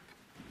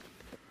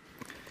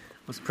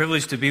It's a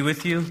privilege to be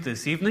with you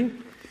this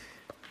evening.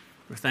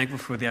 We're thankful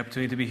for the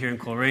opportunity to be here in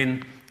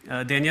Coleraine.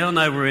 Danielle and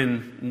I were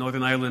in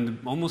Northern Ireland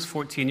almost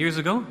 14 years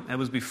ago. That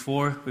was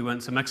before we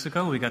went to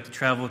Mexico. We got to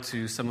travel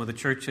to some of the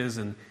churches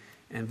and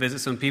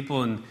visit some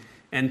people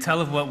and tell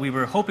of what we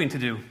were hoping to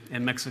do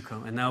in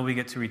Mexico. And now we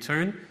get to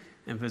return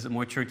and visit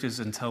more churches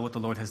and tell what the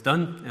Lord has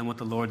done and what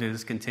the Lord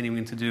is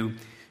continuing to do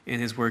in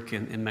His work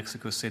in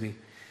Mexico City.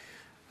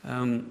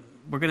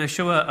 We're going to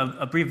show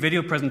a brief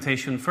video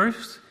presentation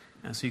first,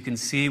 so you can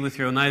see with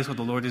your own eyes what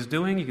the Lord is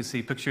doing. You can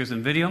see pictures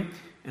and video,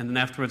 and then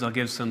afterwards I'll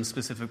give some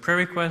specific prayer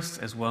requests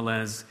as well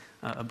as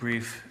a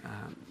brief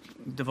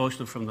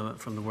devotional from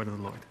the Word of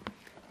the Lord.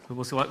 So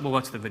we'll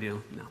watch the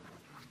video now.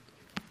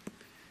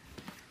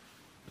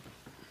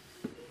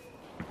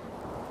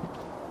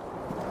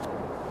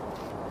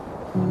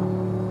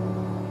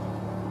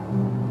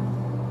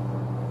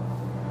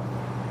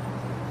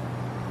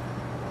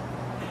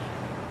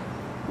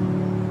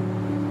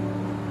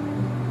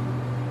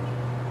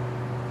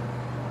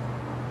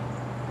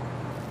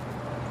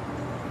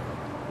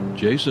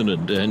 Jason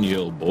and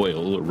Danielle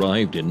Boyle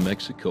arrived in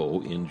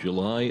Mexico in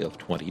July of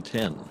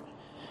 2010.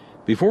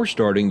 Before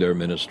starting their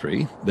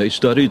ministry, they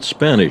studied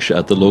Spanish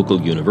at the local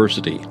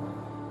university.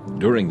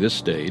 During this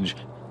stage,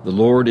 the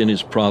Lord in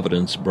His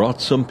providence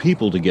brought some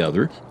people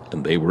together,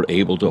 and they were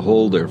able to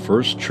hold their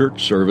first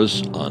church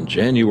service on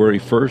January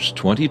 1st,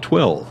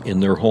 2012, in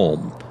their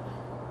home.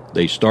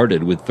 They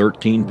started with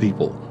 13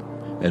 people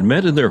and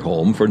met in their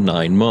home for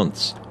 9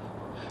 months.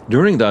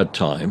 During that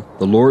time,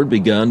 the Lord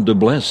began to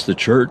bless the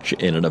church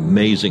in an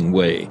amazing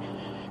way.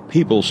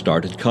 People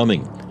started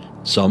coming.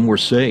 Some were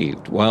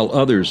saved, while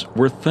others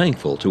were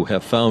thankful to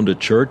have found a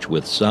church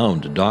with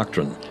sound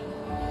doctrine.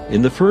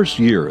 In the first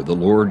year, the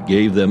Lord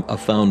gave them a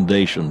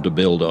foundation to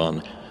build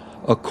on,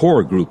 a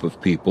core group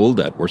of people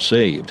that were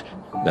saved,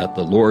 that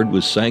the Lord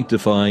was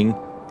sanctifying,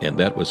 and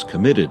that was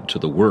committed to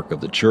the work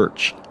of the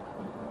church.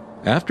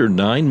 After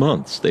 9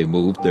 months, they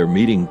moved their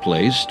meeting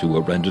place to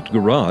a rented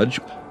garage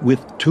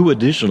with 2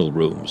 additional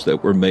rooms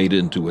that were made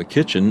into a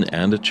kitchen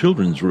and a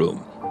children's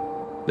room.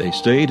 They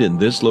stayed in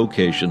this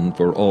location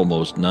for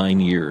almost 9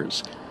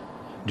 years.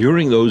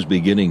 During those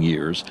beginning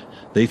years,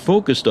 they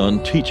focused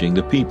on teaching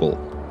the people,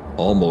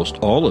 almost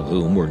all of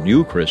whom were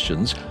new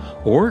Christians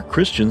or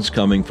Christians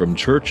coming from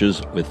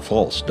churches with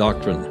false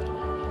doctrine.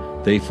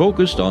 They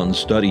focused on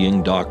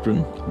studying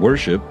doctrine,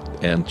 worship,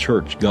 and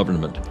church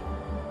government.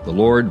 The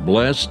Lord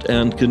blessed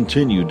and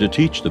continued to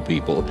teach the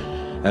people,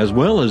 as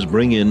well as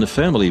bring in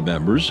family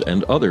members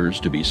and others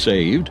to be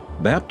saved,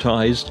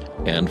 baptized,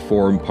 and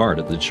form part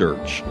of the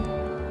church.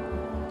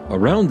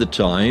 Around the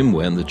time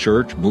when the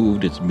church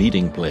moved its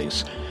meeting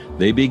place,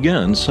 they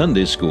began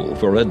Sunday school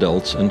for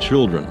adults and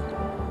children.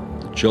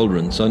 The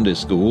Children's Sunday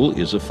School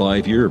is a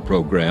 5-year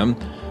program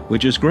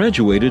which has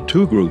graduated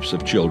 2 groups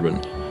of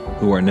children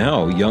who are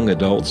now young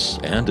adults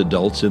and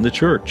adults in the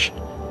church.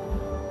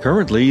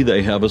 Currently,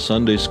 they have a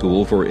Sunday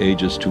school for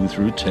ages 2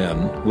 through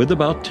 10 with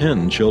about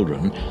 10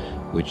 children,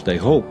 which they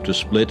hope to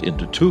split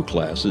into 2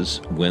 classes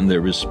when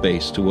there is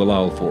space to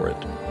allow for it.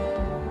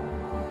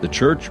 The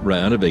church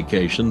ran a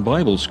vacation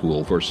Bible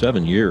school for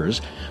 7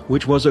 years,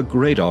 which was a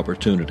great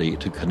opportunity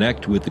to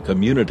connect with the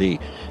community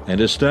and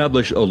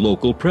establish a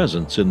local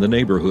presence in the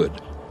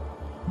neighborhood.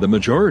 The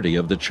majority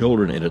of the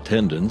children in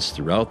attendance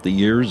throughout the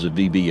years of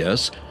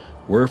VBS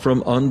were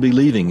from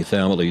unbelieving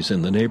families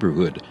in the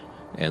neighborhood,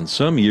 and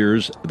some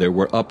years there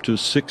were up to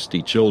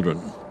 60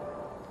 children.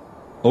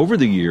 Over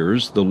the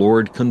years, the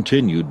Lord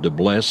continued to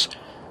bless,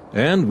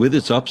 and with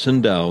its ups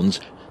and downs,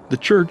 the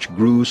church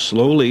grew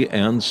slowly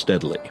and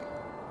steadily.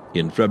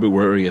 In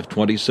February of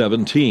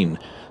 2017,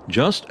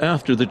 just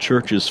after the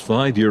church's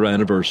 5-year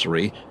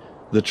anniversary,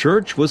 the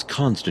church was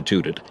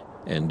constituted,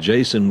 and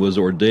Jason was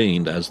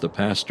ordained as the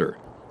pastor.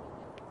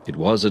 It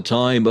was a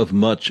time of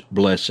much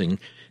blessing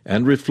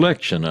and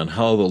reflection on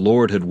how the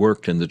Lord had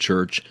worked in the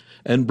church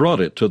and brought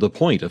it to the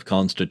point of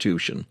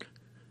constitution.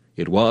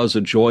 It was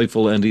a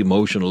joyful and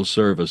emotional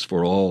service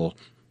for all.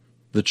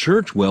 The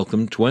church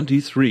welcomed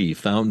 23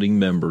 founding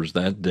members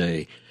that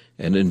day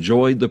and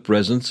enjoyed the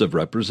presence of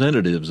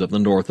representatives of the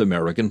North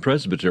American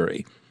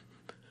Presbytery.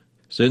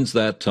 Since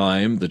that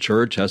time, the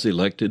church has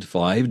elected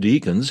 5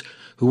 deacons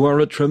who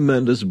are a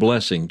tremendous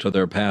blessing to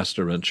their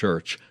pastor and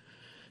church.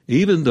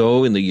 Even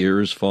though in the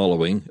years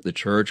following the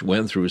church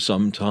went through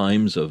some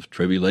times of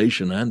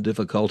tribulation and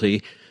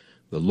difficulty,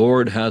 the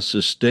Lord has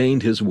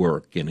sustained His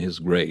work in His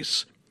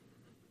grace.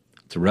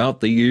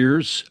 Throughout the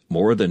years,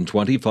 more than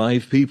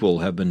 25 people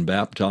have been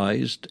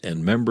baptized,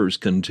 and members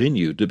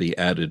continue to be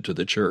added to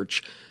the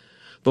church.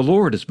 The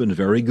Lord has been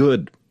very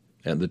good,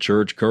 and the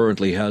church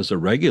currently has a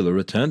regular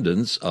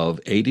attendance of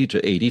 80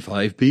 to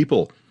 85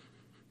 people.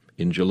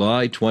 In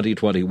July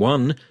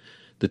 2021,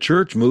 the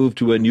church moved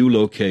to a new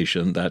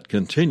location that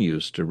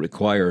continues to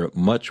require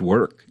much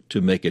work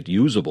to make it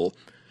usable,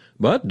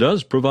 but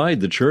does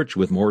provide the church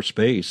with more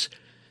space.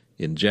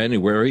 In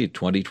January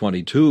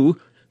 2022,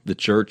 the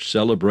church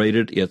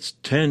celebrated its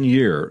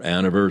 10-year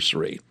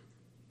anniversary.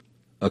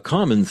 A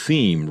common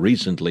theme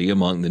recently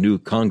among the new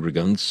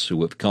congregants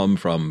who have come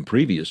from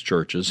previous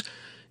churches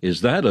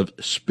is that of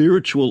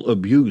spiritual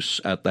abuse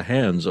at the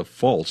hands of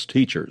false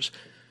teachers.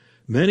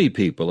 Many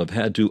people have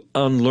had to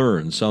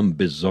unlearn some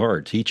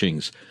bizarre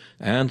teachings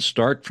and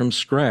start from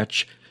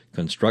scratch,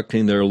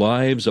 constructing their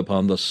lives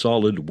upon the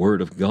solid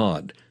Word of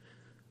God.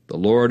 The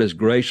Lord has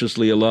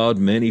graciously allowed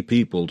many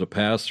people to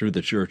pass through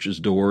the church's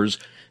doors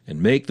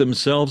and make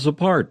themselves a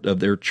part of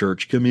their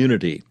church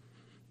community.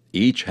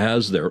 Each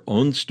has their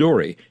own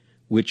story,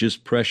 which is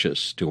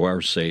precious to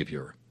our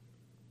Savior.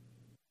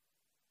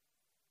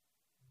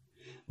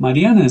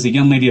 Mariana is a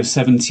young lady of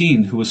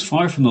 17 who was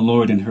far from the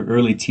Lord in her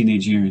early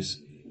teenage years.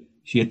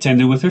 She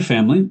attended with her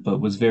family,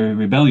 but was very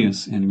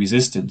rebellious and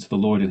resistant to the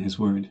Lord and His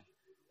Word.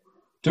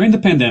 During the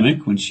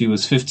pandemic, when she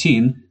was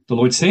 15, the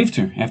Lord saved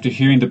her after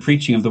hearing the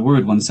preaching of the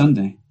Word one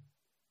Sunday.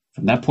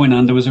 From that point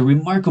on, there was a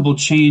remarkable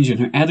change in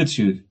her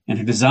attitude and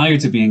her desire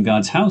to be in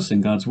God's house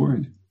and God's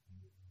Word.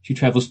 She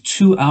travels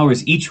 2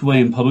 hours each way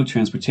in public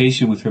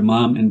transportation with her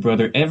mom and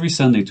brother every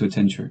Sunday to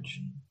attend church.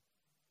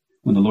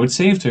 When the Lord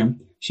saved her,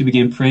 she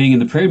began praying in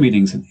the prayer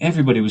meetings, and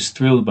everybody was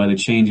thrilled by the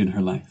change in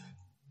her life.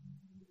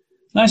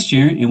 Last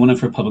year, in one of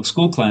her public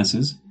school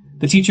classes,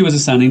 the teacher was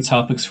assigning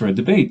topics for a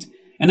debate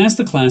and asked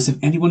the class if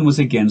anyone was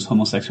against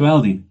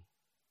homosexuality.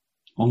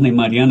 Only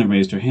Mariana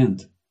raised her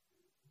hand.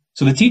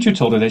 So the teacher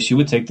told her that she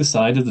would take the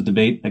side of the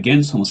debate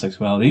against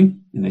homosexuality,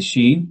 and that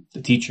she,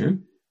 the teacher,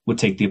 would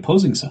take the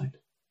opposing side.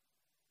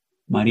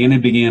 Mariana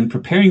began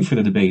preparing for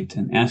the debate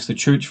and asked the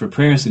church for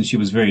prayer since she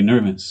was very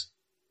nervous.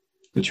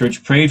 The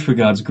church prayed for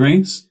God's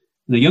grace,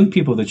 and the young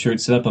people of the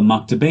church set up a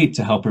mock debate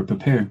to help her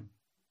prepare.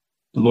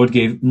 The Lord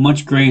gave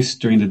much grace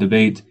during the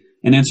debate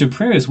and answered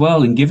prayer as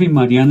well in giving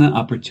Mariana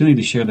opportunity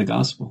to share the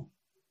gospel.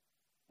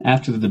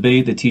 After the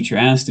debate, the teacher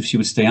asked if she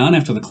would stay on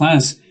after the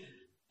class,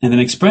 and then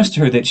expressed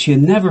to her that she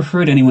had never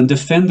heard anyone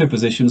defend their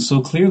position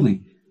so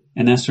clearly,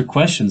 and asked her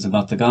questions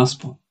about the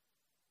gospel.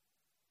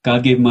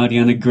 God gave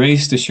Mariana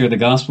grace to share the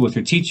gospel with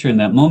her teacher in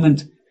that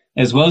moment,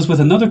 as well as with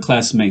another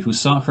classmate who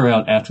sought her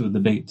out after the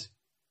debate.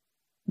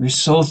 We're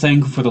so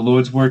thankful for the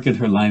Lord's work in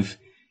her life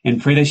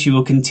and pray that she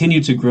will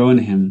continue to grow in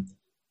Him.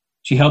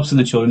 She helps in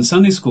the children's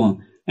Sunday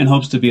school and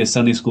hopes to be a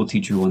Sunday school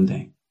teacher one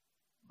day.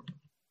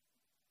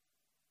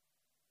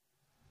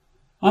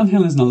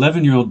 Angel is an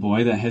 11-year-old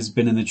boy that has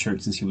been in the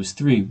church since he was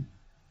 3.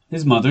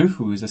 His mother,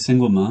 who is a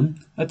single mom,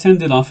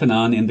 attended off and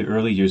on in the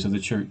early years of the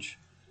church.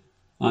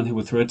 Angel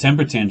would throw a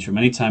temper tantrum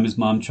any time his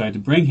mom tried to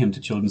bring him to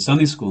children's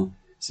Sunday school,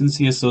 since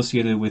he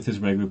associated with his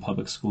regular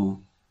public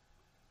school.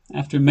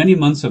 After many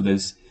months of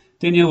this,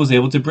 Danielle was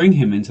able to bring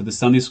him into the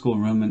Sunday school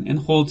room and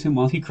hold him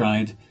while he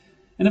cried,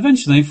 and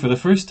eventually, for the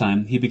first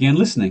time, he began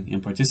listening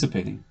and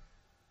participating.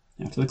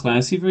 After the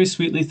class, he very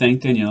sweetly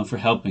thanked Danielle for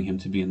helping him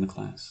to be in the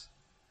class.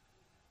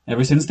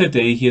 Ever since that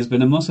day, he has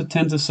been a most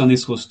attentive Sunday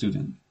school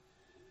student.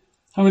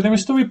 However, there were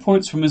still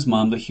reports from his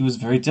mom that he was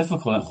very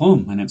difficult at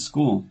home and at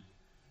school.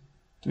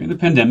 During the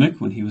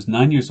pandemic, when he was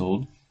 9 years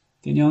old,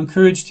 Danielle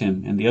encouraged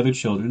him and the other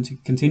children to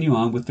continue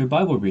on with their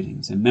Bible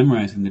readings and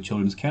memorizing the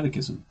children's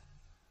catechism.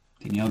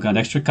 Danielle got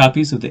extra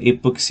copies of the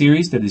 8-book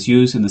series that is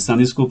used in the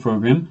Sunday school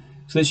program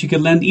so that she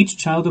could lend each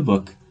child a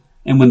book,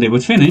 and when they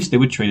would finish, they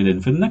would trade it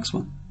in for the next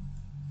one.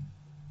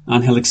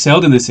 Angel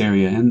excelled in this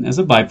area, and as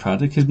a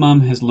byproduct, his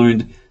mom has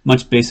learned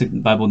much basic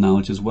Bible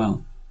knowledge as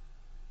well.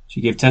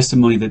 She gave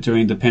testimony that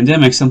during the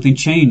pandemic, something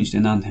changed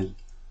in Angel.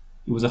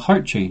 It was a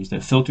heart change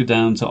that filtered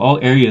down to all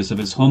areas of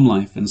his home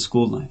life and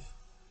school life.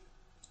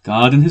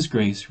 God, in His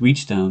grace,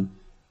 reached down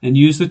and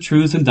used the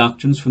truths and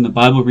doctrines from the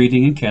Bible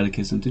reading and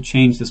catechism to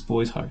change this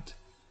boy's heart.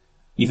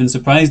 He even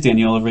surprised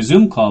Danielle over a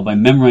Zoom call by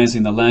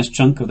memorizing the last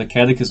chunk of the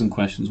catechism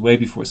questions way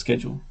before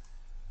schedule.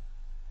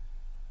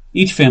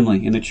 Each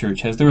family in the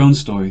church has their own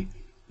story,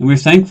 and we are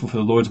thankful for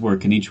the Lord's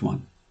work in each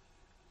one.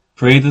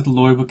 Pray that the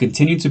Lord will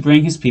continue to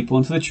bring His people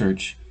into the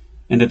church,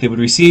 and that they would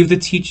receive the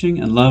teaching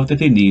and love that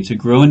they need to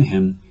grow in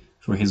Him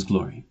for His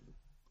glory.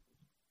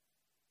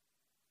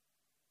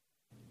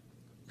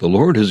 The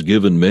Lord has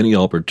given many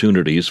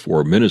opportunities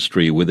for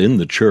ministry within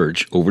the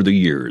church over the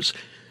years.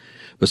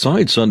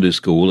 Besides Sunday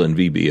school and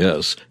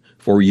VBS,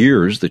 for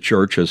years the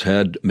church has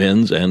had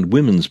men's and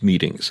women's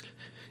meetings.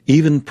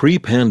 Even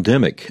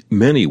pre-pandemic,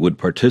 many would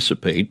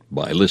participate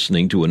by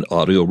listening to an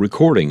audio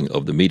recording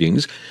of the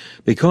meetings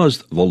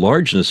because the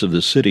largeness of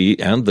the city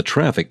and the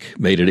traffic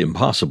made it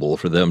impossible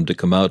for them to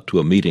come out to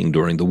a meeting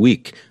during the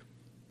week.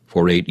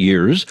 For 8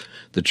 years,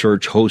 the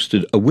church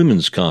hosted a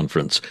women's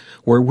conference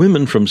where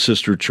women from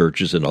sister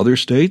churches in other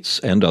states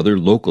and other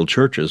local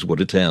churches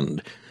would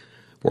attend.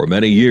 For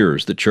many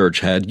years, the church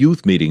had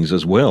youth meetings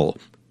as well,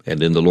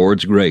 and in the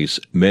Lord's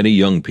grace, many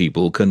young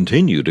people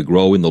continue to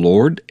grow in the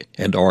Lord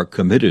and are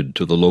committed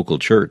to the local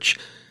church.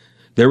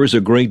 There is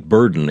a great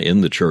burden in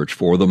the church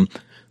for them,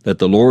 that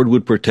the Lord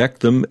would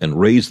protect them and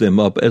raise them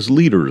up as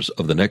leaders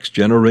of the next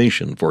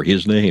generation for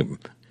His name.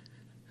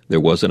 There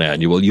was an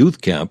annual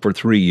youth camp for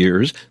 3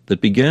 years that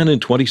began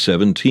in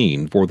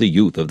 2017 for the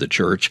youth of the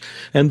church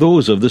and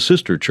those of the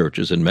sister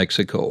churches in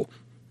Mexico.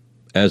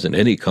 As in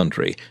any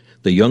country,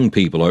 the young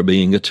people are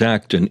being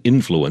attacked and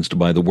influenced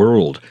by the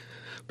world.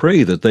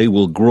 Pray that they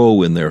will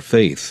grow in their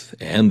faith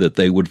and that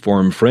they would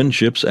form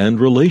friendships and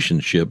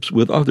relationships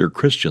with other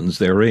Christians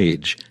their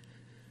age.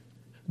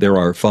 There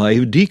are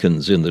 5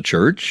 deacons in the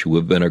church who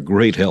have been a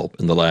great help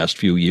in the last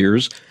few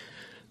years.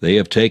 They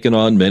have taken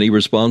on many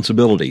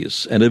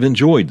responsibilities and have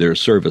enjoyed their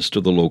service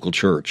to the local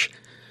church.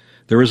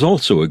 There is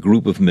also a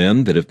group of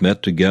men that have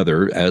met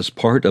together as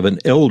part of an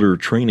elder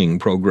training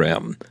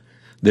program.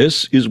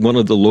 This is one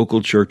of the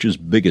local church's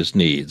biggest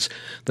needs,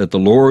 that the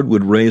Lord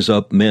would raise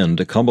up men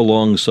to come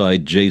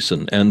alongside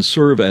Jason and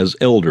serve as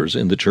elders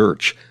in the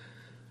church.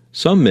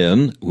 Some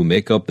men who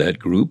make up that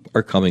group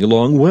are coming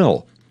along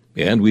well,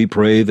 and we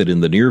pray that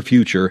in the near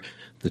future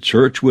the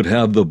church would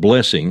have the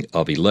blessing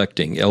of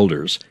electing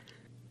elders.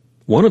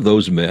 One of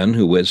those men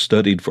who has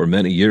studied for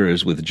many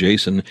years with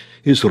Jason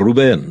is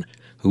Ruben,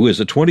 who is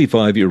a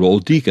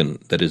 25-year-old deacon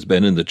that has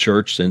been in the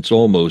church since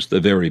almost the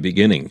very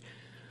beginning.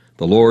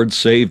 The Lord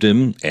saved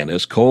him and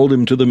has called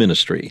him to the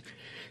ministry.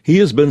 He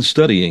has been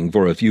studying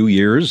for a few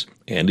years,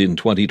 and in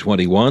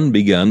 2021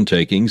 began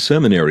taking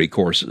seminary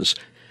courses.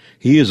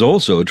 He is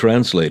also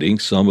translating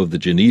some of the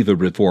Geneva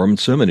Reformed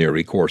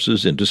Seminary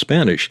courses into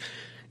Spanish,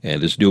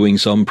 and is doing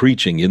some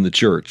preaching in the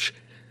church.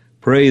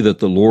 Pray that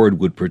the Lord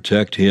would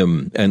protect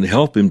him and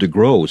help him to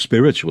grow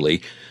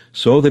spiritually,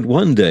 so that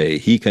one day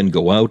he can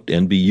go out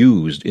and be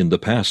used in the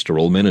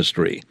pastoral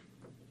ministry.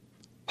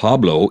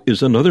 Pablo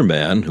is another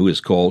man who is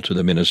called to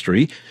the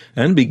ministry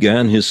and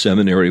began his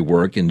seminary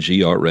work in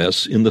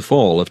GRS in the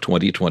fall of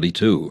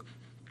 2022.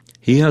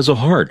 He has a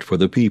heart for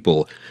the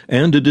people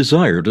and a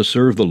desire to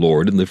serve the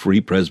Lord in the Free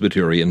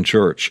Presbyterian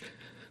Church.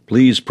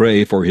 Please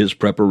pray for his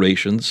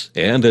preparations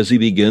and as he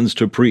begins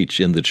to preach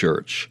in the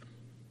church.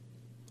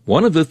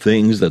 One of the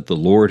things that the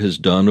Lord has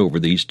done over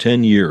these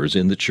 10 years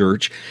in the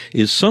church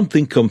is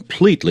something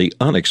completely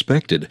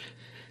unexpected.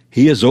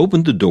 He has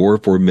opened the door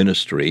for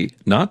ministry,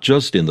 not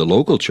just in the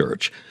local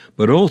church,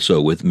 but also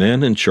with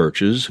men and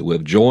churches who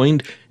have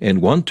joined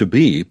and want to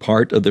be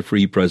part of the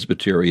Free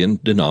Presbyterian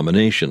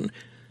denomination.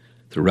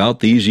 Throughout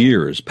these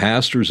years,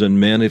 pastors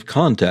and men have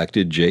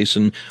contacted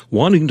Jason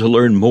wanting to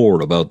learn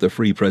more about the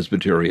Free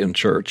Presbyterian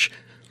Church.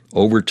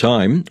 Over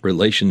time,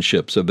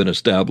 relationships have been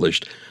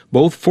established,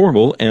 both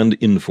formal and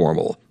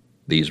informal.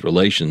 These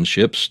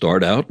relationships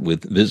start out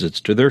with visits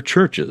to their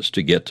churches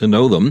to get to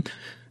know them,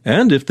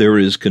 and if there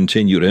is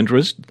continued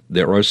interest,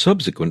 there are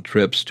subsequent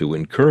trips to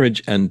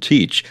encourage and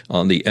teach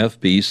on the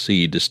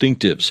FPC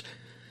distinctives.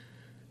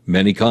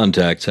 Many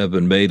contacts have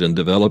been made and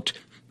developed,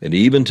 and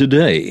even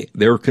today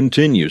there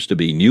continues to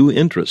be new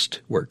interest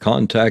where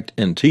contact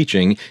and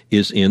teaching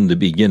is in the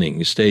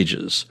beginning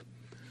stages.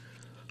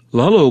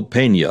 Lalo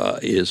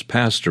Peña is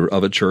pastor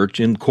of a church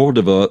in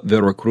Cordova,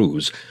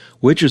 Veracruz,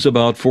 which is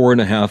about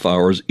 4.5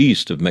 hours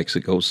east of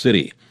Mexico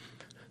City.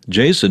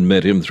 Jason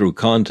met him through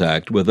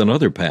contact with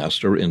another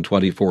pastor in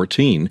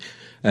 2014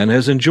 and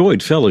has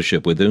enjoyed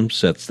fellowship with him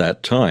since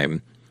that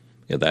time.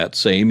 In that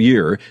same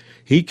year,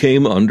 he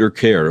came under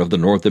care of the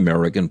North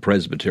American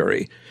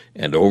Presbytery,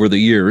 and over the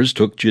years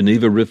took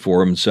Geneva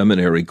Reformed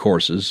Seminary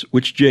courses,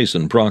 which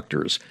Jason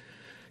proctors.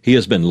 He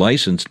has been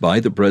licensed by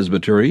the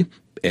Presbytery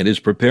and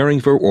is preparing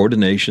for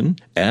ordination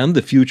and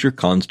the future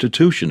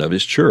constitution of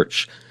his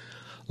church.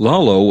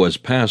 Lalo was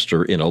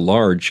pastor in a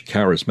large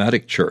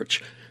charismatic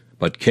church,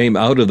 but came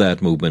out of that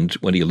movement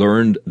when he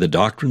learned the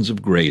doctrines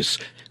of grace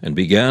and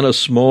began a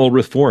small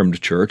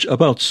Reformed church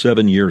about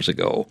 7 years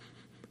ago.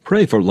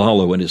 Pray for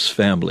Lalo and his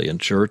family and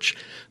church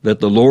that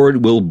the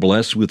Lord will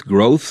bless with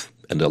growth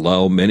and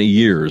allow many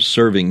years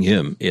serving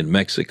him in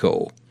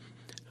Mexico.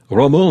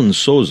 Ramon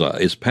Sosa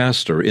is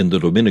pastor in the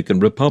Dominican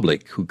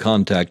Republic who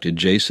contacted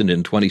Jason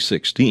in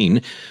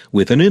 2016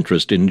 with an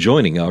interest in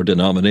joining our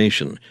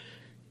denomination.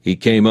 He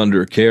came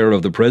under care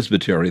of the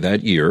presbytery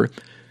that year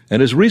and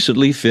has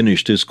recently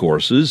finished his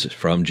courses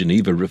from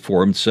Geneva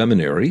Reformed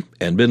Seminary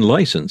and been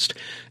licensed,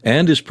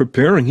 and is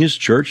preparing his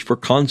church for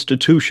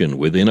constitution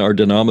within our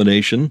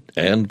denomination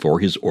and for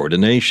his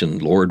ordination,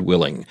 Lord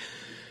willing.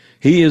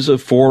 He is a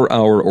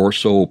 4-hour or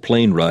so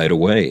plane ride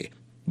away,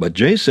 but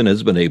Jason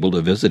has been able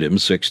to visit him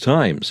 6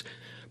 times.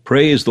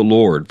 Praise the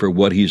Lord for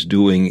what he's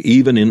doing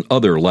even in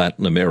other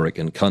Latin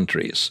American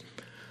countries.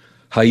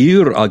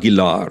 Jair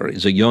Aguilar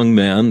is a young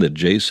man that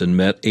Jason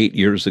met 8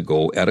 years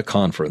ago at a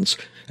conference,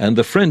 and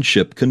the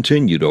friendship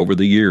continued over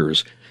the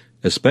years,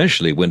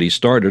 especially when he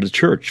started a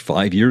church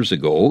 5 years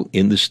ago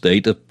in the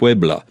state of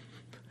Puebla.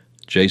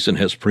 Jason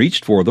has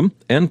preached for them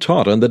and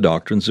taught on the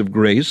doctrines of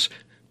grace,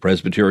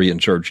 Presbyterian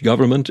church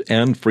government,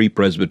 and Free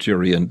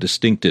Presbyterian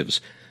distinctives.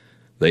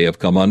 They have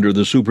come under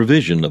the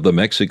supervision of the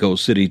Mexico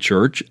City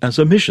Church as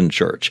a mission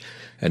church,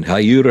 and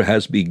Jair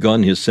has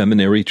begun his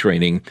seminary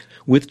training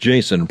with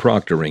Jason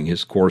proctoring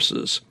his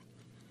courses.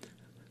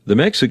 The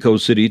Mexico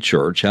City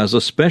Church has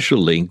a special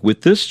link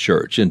with this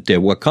church in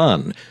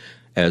Tehuacan,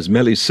 as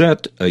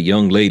Melisette, a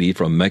young lady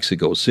from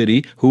Mexico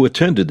City who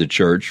attended the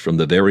church from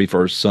the very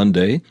first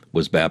Sunday,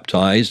 was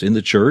baptized in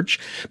the church,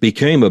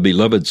 became a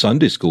beloved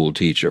Sunday school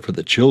teacher for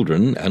the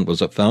children, and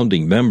was a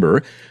founding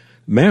member,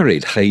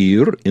 married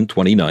Jair in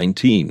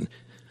 2019.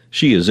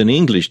 She is an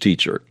English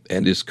teacher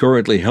and is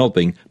currently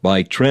helping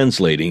by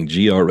translating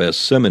GRS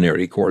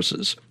seminary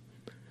courses.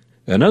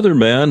 Another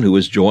man who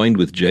has joined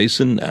with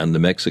Jason and the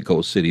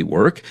Mexico City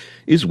work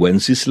is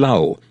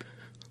Wenceslao,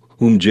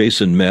 whom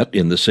Jason met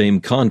in the same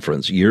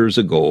conference years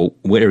ago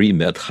where he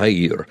met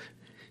Jair.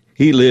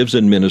 He lives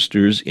and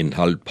ministers in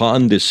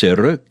Jalpan de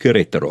Serra,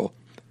 Querétaro,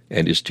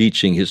 and is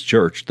teaching his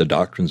church the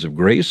doctrines of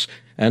grace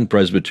and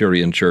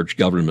Presbyterian church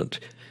government.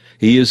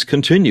 He is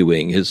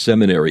continuing his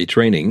seminary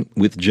training,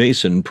 with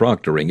Jason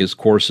proctoring his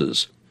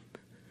courses.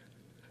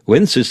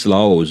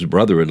 Wenceslao's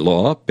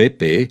brother-in-law,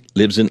 Pepe,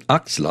 lives in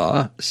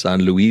Axla,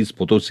 San Luis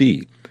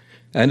Potosí,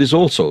 and is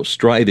also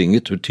striving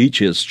to teach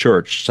his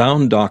church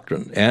sound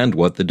doctrine and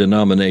what the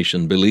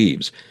denomination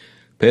believes.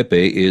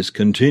 Pepe is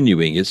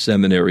continuing his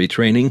seminary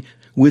training,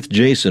 with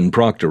Jason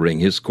proctoring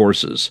his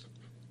courses.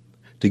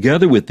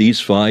 Together with these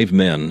 5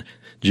 men,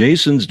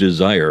 Jason's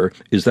desire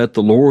is that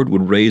the Lord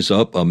would raise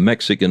up a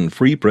Mexican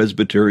Free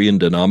Presbyterian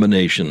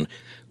denomination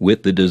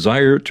with the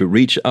desire to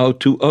reach out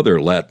to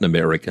other Latin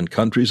American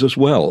countries as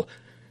well.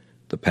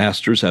 The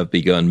pastors have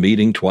begun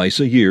meeting twice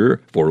a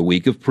year for a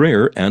week of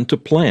prayer and to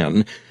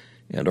plan,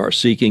 and are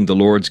seeking the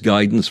Lord's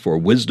guidance for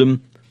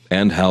wisdom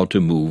and how to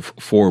move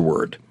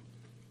forward.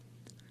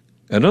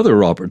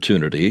 Another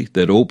opportunity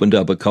that opened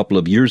up a couple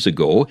of years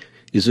ago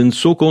is in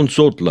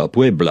Soconzotla,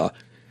 Puebla.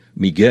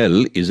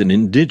 Miguel is an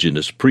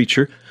indigenous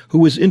preacher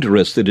who is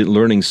interested in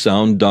learning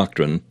sound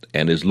doctrine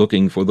and is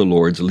looking for the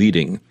Lord's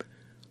leading.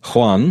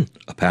 Juan,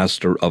 a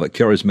pastor of a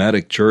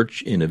charismatic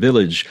church in a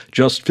village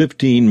just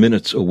 15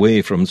 minutes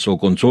away from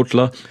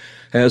Soconzotla,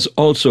 has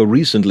also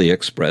recently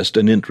expressed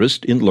an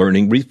interest in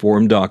learning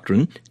Reformed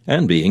doctrine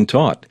and being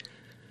taught.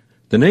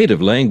 The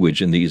native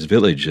language in these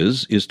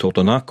villages is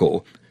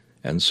Totonaco,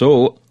 and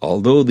so,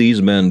 although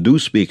these men do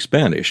speak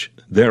Spanish,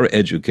 their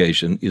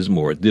education is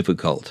more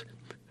difficult.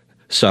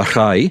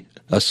 Sajay,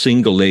 a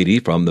single lady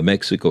from the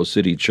Mexico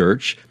City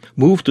church,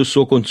 moved to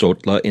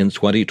Soconzotla in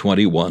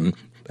 2021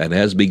 and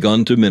has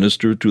begun to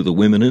minister to the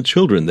women and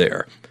children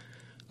there.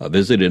 A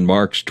visit in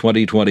March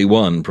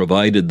 2021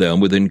 provided them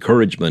with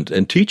encouragement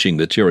and teaching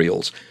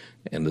materials,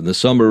 and in the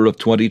summer of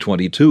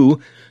 2022,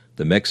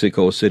 the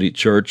Mexico City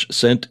church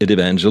sent an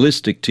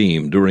evangelistic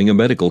team during a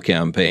medical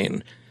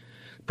campaign.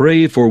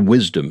 Pray for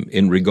wisdom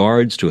in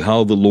regards to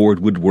how the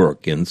Lord would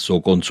work in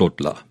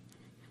Soconzotla.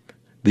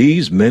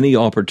 These many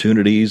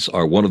opportunities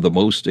are one of the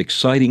most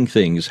exciting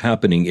things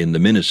happening in the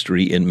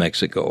ministry in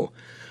Mexico.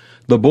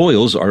 The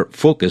Boyles are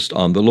focused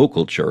on the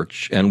local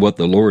church and what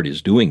the Lord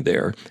is doing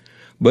there,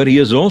 but He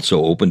has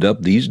also opened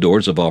up these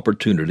doors of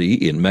opportunity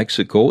in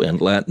Mexico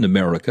and Latin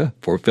America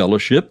for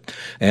fellowship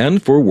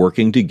and for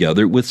working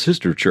together with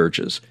sister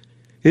churches.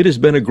 It has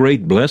been a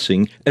great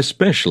blessing,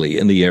 especially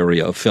in the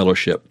area of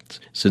fellowship,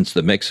 since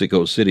the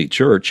Mexico City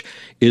Church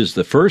is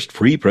the first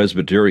Free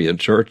Presbyterian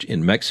church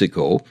in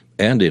Mexico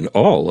and in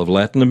all of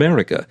Latin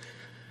America.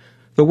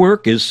 The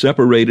work is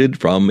separated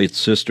from its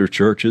sister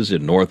churches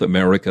in North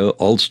America,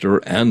 Ulster,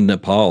 and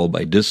Nepal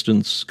by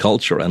distance,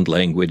 culture, and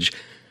language,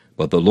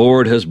 but the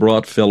Lord has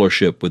brought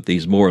fellowship with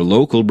these more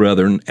local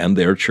brethren and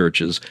their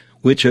churches,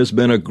 which has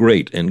been a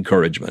great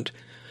encouragement.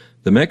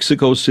 The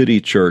Mexico City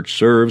Church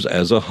serves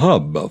as a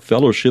hub of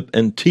fellowship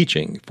and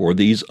teaching for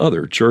these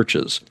other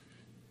churches.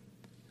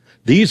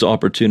 These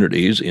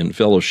opportunities in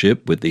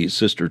fellowship with these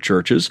sister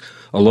churches,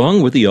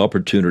 along with the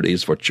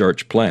opportunities for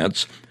church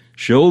plants,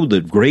 show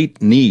the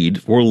great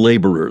need for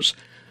laborers.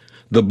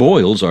 The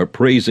Boyles are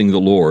praising the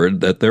Lord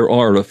that there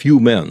are a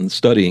few men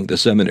studying the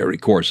seminary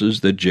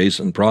courses that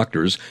Jason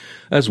proctors,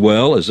 as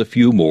well as a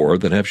few more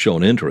that have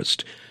shown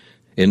interest.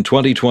 In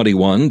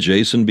 2021,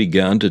 Jason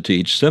began to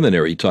teach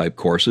seminary-type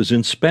courses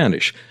in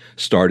Spanish,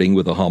 starting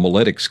with a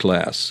homiletics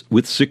class,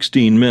 with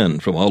 16 men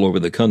from all over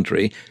the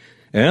country,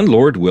 and,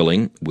 Lord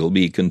willing, will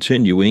be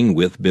continuing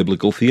with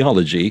biblical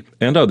theology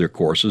and other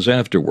courses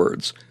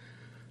afterwards.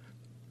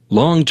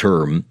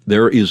 Long-term,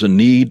 there is a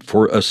need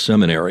for a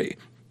seminary.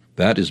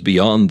 That is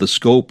beyond the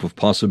scope of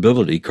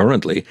possibility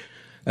currently,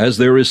 as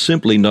there is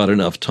simply not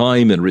enough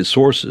time and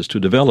resources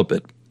to develop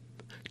it.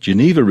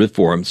 Geneva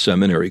Reformed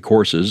Seminary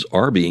courses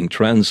are being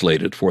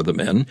translated for the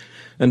men,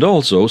 and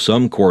also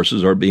some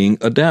courses are being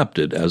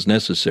adapted as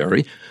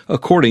necessary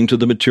according to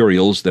the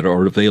materials that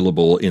are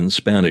available in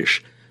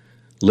Spanish.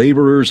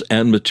 Laborers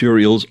and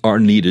materials are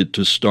needed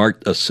to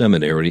start a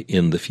seminary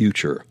in the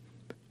future.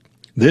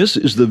 This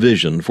is the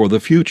vision for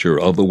the future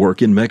of the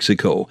work in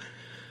Mexico.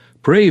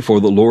 Pray for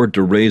the Lord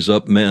to raise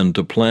up men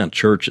to plant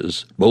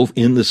churches, both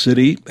in the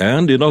city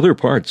and in other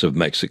parts of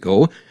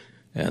Mexico,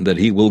 and that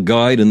He will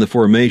guide in the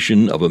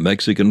formation of a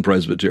Mexican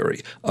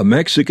presbytery, a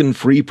Mexican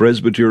Free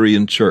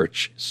Presbyterian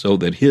church, so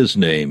that His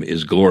name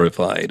is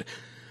glorified.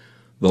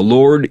 The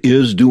Lord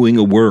is doing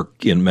a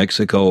work in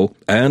Mexico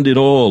and in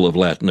all of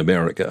Latin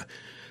America.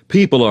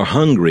 People are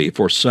hungry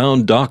for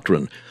sound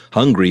doctrine,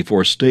 hungry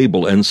for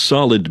stable and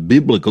solid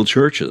biblical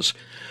churches.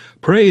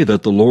 Pray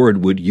that the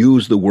Lord would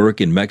use the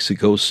work in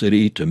Mexico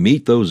City to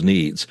meet those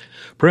needs.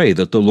 Pray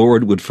that the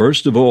Lord would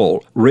first of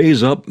all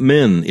raise up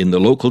men in the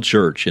local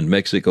church in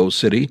Mexico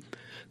City,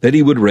 that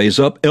He would raise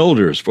up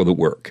elders for the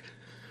work.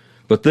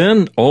 But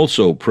then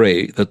also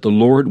pray that the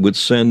Lord would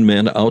send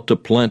men out to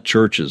plant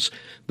churches,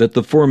 that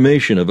the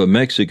formation of a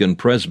Mexican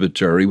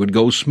presbytery would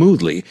go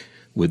smoothly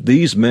with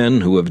these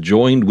men who have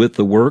joined with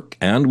the work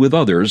and with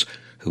others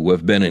who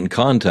have been in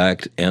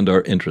contact and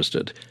are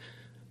interested.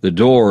 The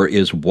door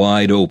is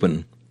wide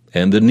open,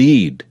 and the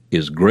need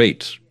is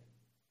great.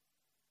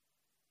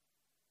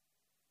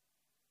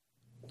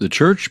 The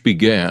church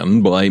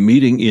began by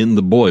meeting in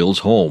the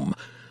Boyles' home.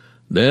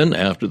 Then,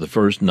 after the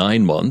first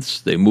 9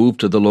 months, they moved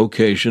to the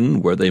location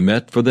where they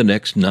met for the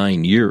next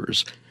 9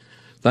 years.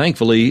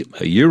 Thankfully,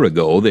 a year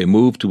ago, they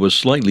moved to a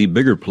slightly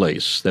bigger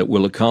place that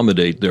will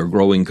accommodate their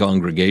growing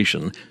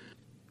congregation.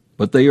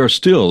 But they are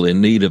still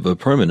in need of a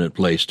permanent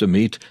place to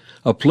meet,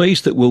 a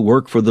place that will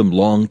work for them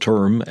long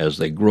term as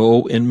they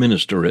grow and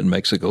minister in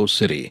Mexico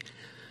City.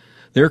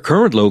 Their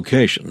current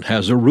location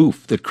has a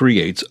roof that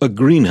creates a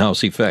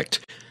greenhouse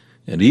effect,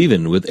 and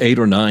even with 8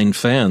 or 9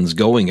 fans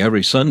going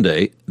every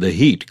Sunday, the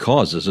heat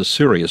causes a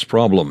serious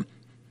problem.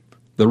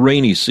 The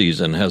rainy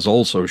season has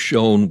also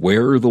shown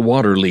where the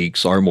water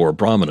leaks are more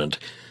prominent.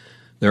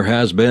 There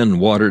has been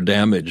water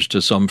damage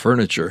to some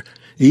furniture,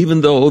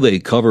 even though they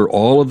cover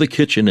all of the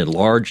kitchen in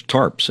large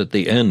tarps at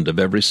the end of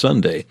every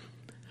Sunday.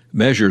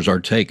 Measures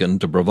are taken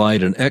to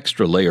provide an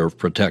extra layer of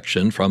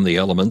protection from the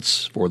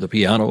elements for the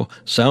piano,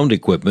 sound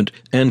equipment,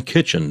 and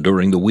kitchen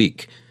during the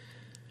week.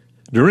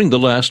 During the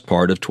last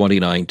part of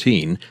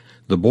 2019,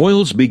 the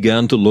Boyles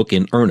began to look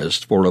in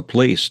earnest for a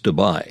place to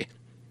buy.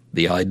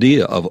 The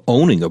idea of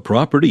owning a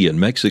property in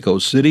Mexico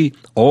City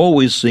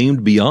always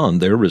seemed beyond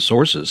their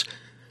resources,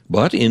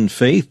 but in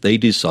faith they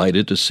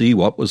decided to see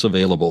what was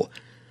available.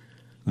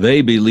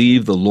 They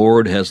believe the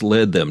Lord has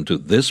led them to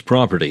this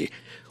property,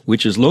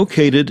 which is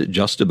located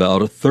just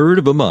about 1/3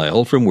 of a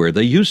mile from where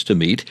they used to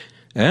meet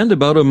and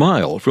about a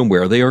mile from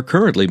where they are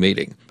currently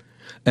meeting.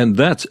 And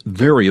that's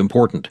very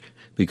important,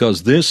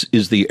 because this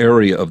is the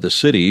area of the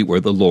city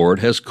where the Lord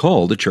has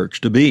called the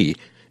church to be,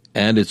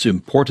 and it's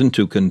important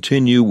to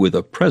continue with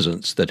a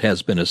presence that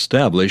has been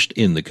established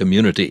in the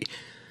community.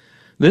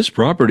 This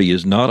property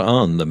is not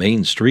on the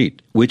main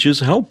street, which is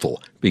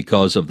helpful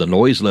because of the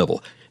noise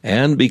level,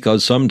 and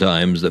because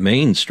sometimes the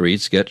main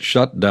streets get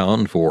shut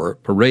down for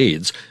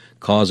parades,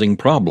 causing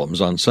problems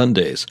on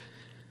Sundays.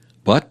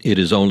 But it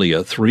is only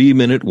a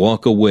 3-minute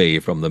walk away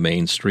from the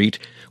main street,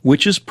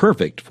 which is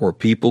perfect for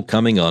people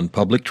coming on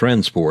public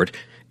transport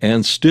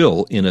and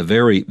still in a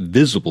very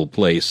visible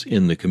place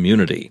in the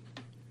community.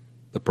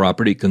 The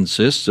property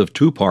consists of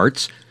 2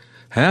 parts.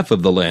 Half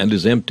of the land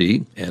is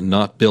empty and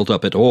not built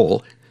up at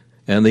all,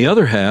 and the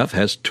other half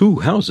has 2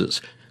 houses,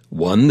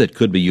 one that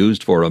could be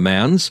used for a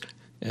manse,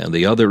 and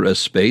the other a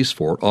space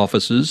for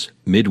offices,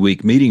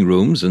 midweek meeting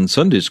rooms, and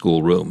Sunday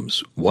school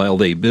rooms, while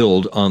they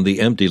build on the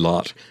empty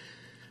lot.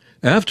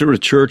 After a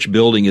church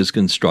building is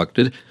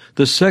constructed,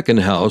 the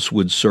second house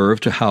would serve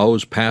to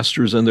house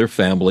pastors and their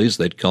families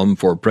that come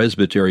for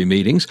presbytery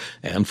meetings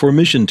and for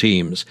mission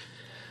teams.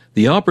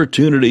 The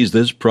opportunities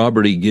this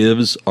property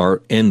gives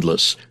are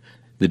endless.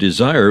 The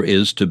desire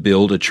is to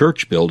build a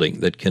church building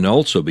that can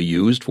also be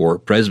used for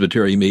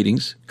presbytery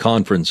meetings,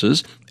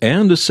 conferences,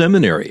 and a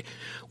seminary,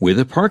 with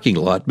a parking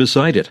lot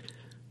beside it,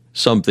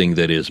 something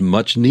that is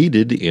much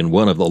needed in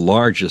one of the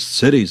largest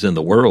cities in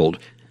the world.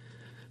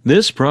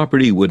 This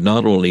property would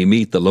not only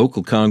meet the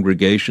local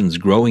congregation's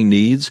growing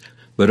needs,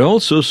 but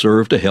also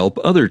serve to help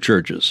other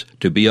churches,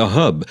 to be a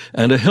hub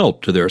and a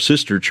help to their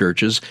sister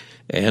churches,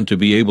 and to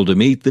be able to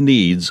meet the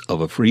needs of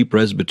a Free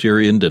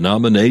Presbyterian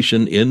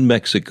denomination in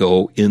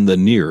Mexico in the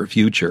near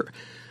future.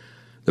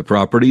 The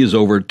property is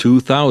over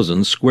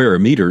 2,000 square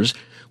meters,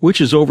 which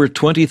is over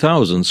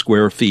 20,000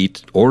 square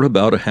feet, or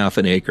about 1/2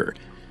 an acre.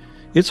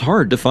 It's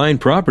hard to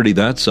find property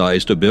that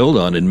size to build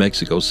on in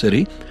Mexico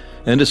City,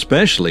 and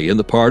especially in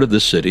the part of the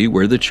city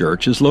where the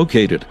church is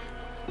located.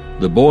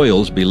 The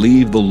Boyles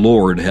believe the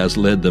Lord has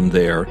led them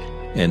there,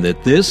 and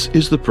that this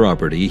is the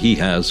property He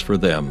has for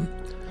them.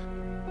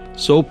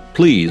 So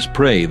please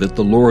pray that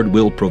the Lord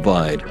will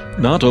provide,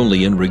 not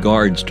only in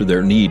regards to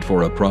their need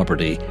for a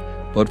property,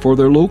 but for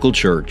their local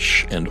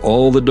church and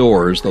all the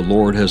doors the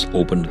Lord has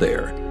opened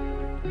there.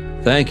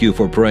 Thank you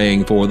for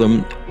praying for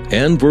them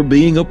and for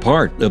being a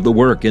part of the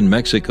work in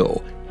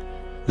Mexico.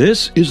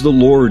 This is the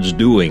Lord's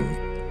doing.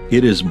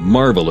 It is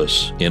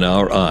marvelous in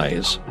our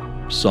eyes.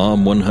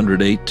 Psalm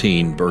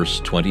 118,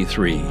 verse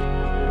 23.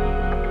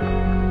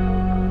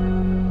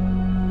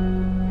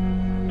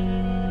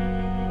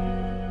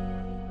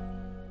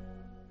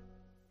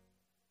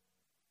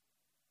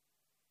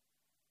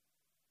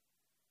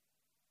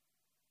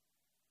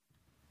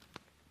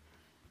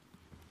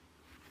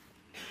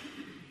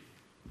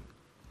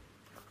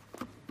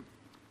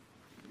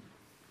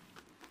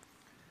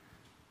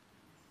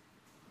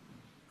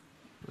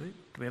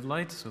 Do we have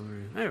lights?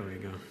 There we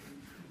go.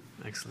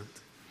 Excellent.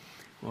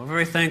 Well, we're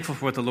very thankful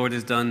for what the Lord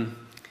has done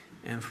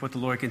and for what the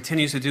Lord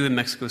continues to do in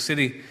Mexico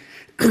City.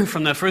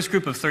 From that first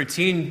group of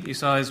 13 you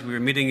saw as we were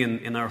meeting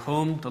in our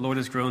home, the Lord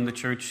has grown the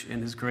church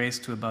in His grace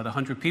to about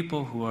 100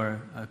 people who are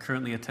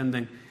currently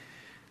attending.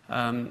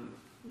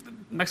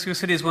 Mexico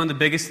City is one of the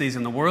biggest cities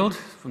in the world,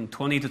 from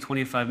 20 to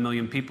 25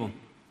 million people.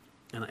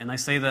 And I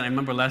say that, I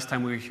remember last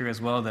time we were here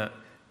as well, that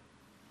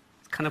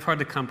it's kind of hard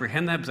to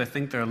comprehend that, because I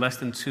think there are less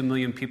than 2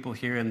 million people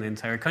here in the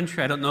entire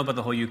country. I don't know about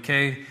the whole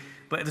UK,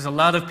 but there's a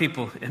lot of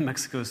people in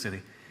Mexico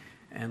City.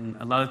 And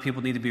a lot of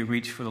people need to be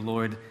reached for the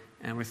Lord.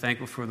 And we're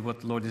thankful for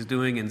what the Lord is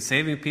doing in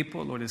saving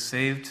people. The Lord has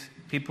saved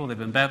people. They've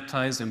been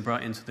baptized and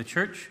brought into the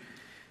church.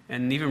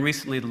 And even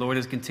recently, the Lord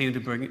has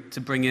continued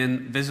to bring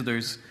in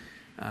visitors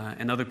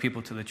and other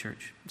people to the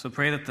church. So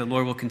pray that the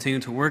Lord will continue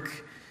to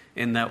work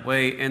in that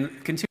way.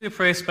 And continue to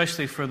pray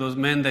especially for those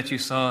men that you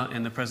saw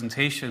in the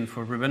presentation,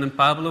 for Ruben and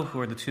Pablo,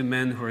 who are the 2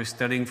 men who are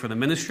studying for the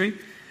ministry.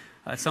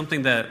 It's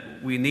something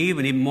that we need.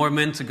 We need more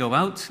men to go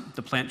out,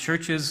 to plant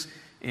churches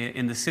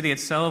in the city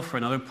itself or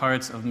in other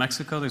parts of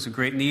Mexico. There's a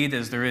great need,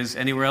 as there is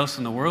anywhere else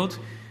in the world.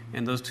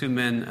 And those 2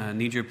 men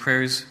need your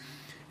prayers.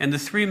 And the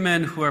 3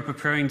 men who are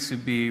preparing to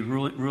be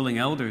ruling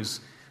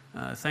elders,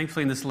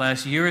 thankfully in this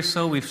last year or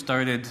so, we've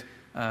started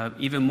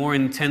even more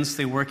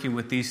intensely working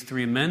with these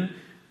 3 men.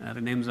 Their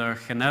names are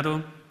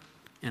Genaro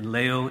and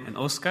Leo and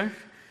Oscar.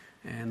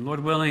 And Lord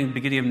willing,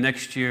 beginning of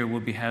next year, we'll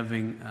be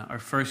having our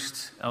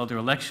first elder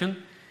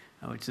election,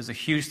 which is a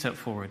huge step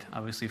forward,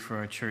 obviously, for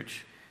our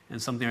church,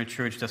 and something our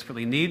church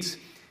desperately needs.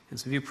 And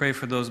so if you pray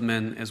for those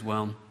men as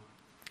well.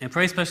 And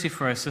pray especially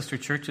for our sister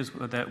churches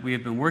that we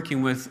have been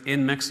working with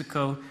in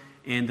Mexico,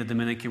 in the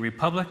Dominican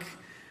Republic.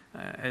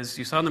 As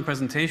you saw in the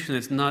presentation,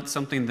 it's not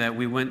something that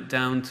we went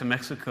down to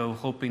Mexico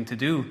hoping to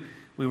do.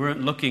 We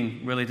weren't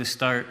looking really to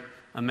start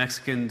a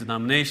Mexican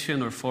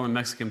denomination or form a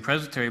Mexican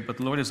presbytery, but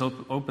the Lord has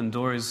opened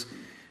doors.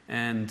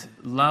 And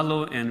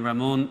Lalo and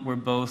Ramon were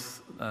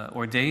both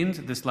ordained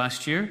this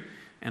last year,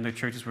 and their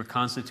churches were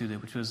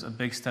constituted, which was a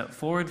big step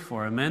forward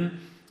for our men.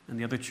 And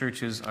the other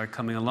churches are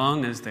coming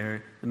along as the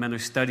men are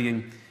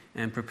studying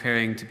and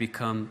preparing to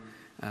become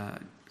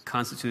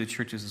constituted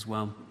churches as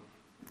well.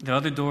 There are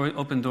other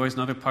open doors in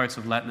other parts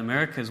of Latin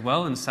America as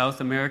well, in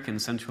South America, in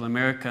Central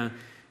America,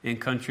 in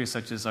countries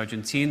such as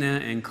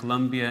Argentina, in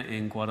Colombia,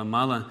 in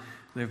Guatemala.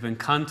 There have been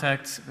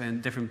contacts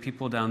and different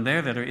people down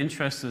there that are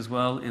interested as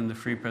well in the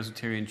Free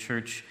Presbyterian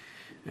Church.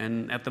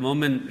 And at the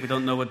moment, we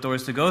don't know what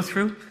doors to go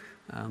through.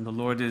 The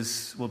Lord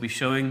will be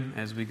showing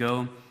as we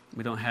go.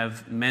 We don't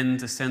have men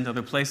to send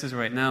other places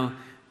right now,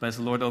 but as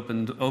the Lord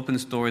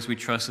opens doors, we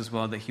trust as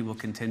well that He will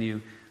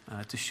continue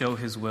to show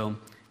His will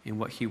in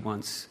what He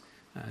wants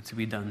to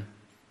be done.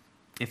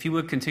 If you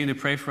would continue to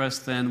pray for us,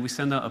 then we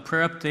send out a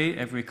prayer update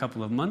every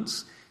couple of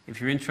months. If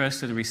you're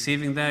interested in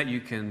receiving that, you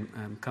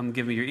can come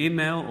give me your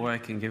email, or I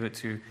can give it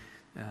to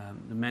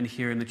the men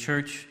here in the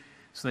church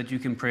so that you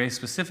can pray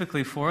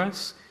specifically for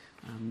us.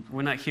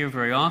 We're not here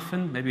very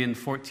often. Maybe in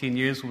 14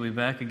 years we'll be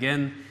back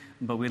again,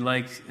 but we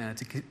like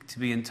to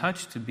be in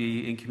touch, to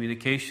be in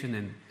communication,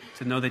 and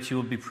to know that you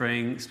will be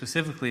praying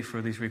specifically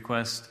for these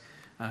requests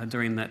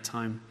during that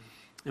time.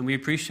 And we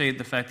appreciate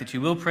the fact that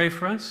you will pray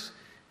for us,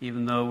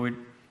 even though we're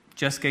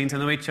just getting to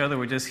know each other.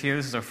 We're just here.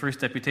 This is our first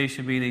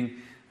deputation meeting.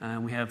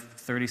 We have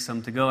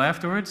 30-some to go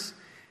afterwards.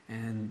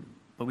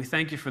 But we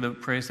thank you for the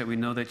prayers that we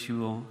know that you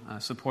will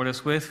support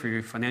us with, for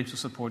your financial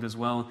support as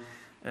well.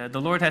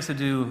 The Lord has to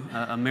do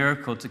a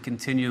miracle to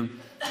continue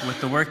with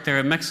the work there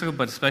in Mexico,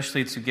 but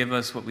especially to give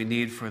us what we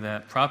need for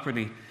that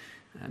property.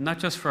 Not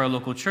just for our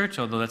local church,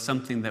 although that's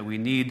something that we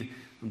need,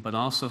 but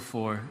also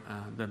for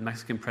the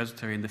Mexican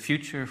Presbytery in the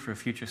future, for a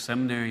future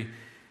seminary.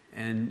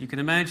 And you can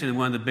imagine in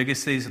one of the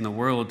biggest cities in the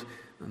world,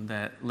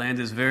 that land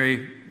is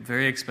very,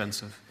 very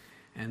expensive.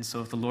 And so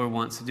if the Lord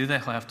wants to do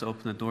that, He'll have to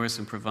open the doors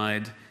and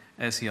provide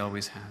as He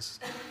always has.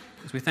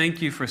 So we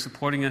thank you for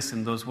supporting us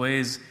in those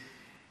ways.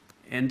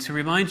 And to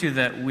remind you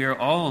that we are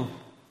all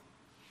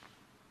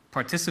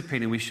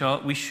participating, we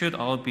should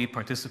all be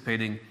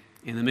participating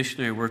in the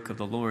missionary work of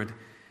the Lord.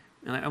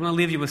 And I want to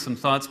leave you with some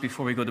thoughts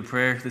before we go to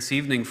prayer this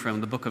evening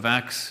from the book of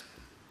Acts,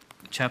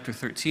 chapter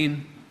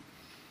 13.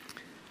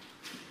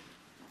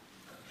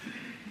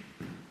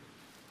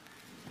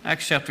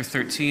 Acts chapter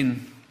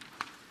 13.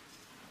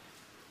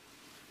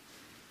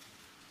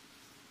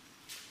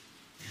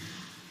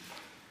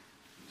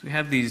 So we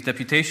have these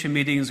deputation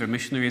meetings where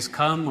missionaries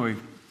come, or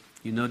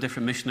you know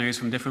different missionaries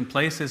from different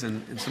places,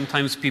 and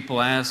sometimes people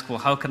ask, well,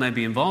 how can I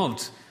be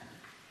involved?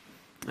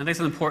 And that's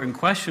an important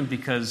question,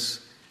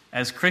 because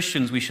as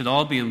Christians, we should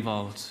all be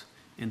involved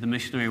in the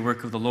missionary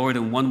work of the Lord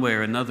in one way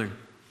or another.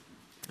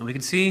 And we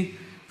can see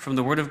from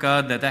the Word of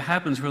God that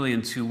happens really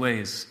in two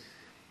ways.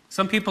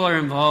 Some people are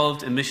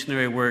involved in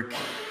missionary work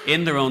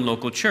in their own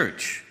local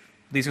church.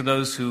 These are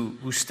those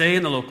who stay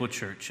in the local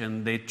church,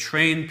 and they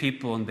train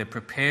people, and they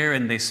prepare,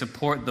 and they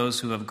support those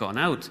who have gone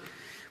out.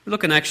 We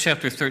look in Acts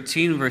chapter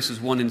 13, verses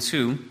 1 and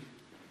 2.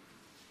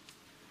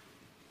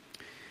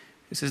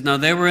 It says, Now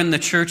there were in the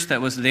church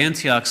that was at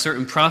Antioch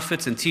certain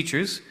prophets and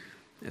teachers,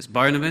 as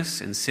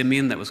Barnabas and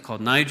Simeon that was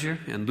called Niger,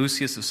 and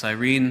Lucius of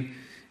Cyrene,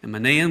 and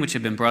Manaen, which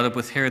had been brought up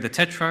with Herod the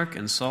Tetrarch,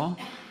 and Saul.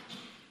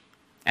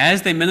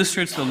 As they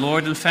ministered to the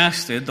Lord and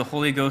fasted, the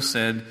Holy Ghost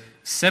said,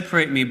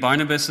 Separate me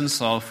Barnabas and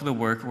Saul for the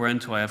work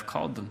whereunto I have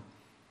called them.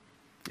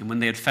 And when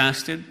they had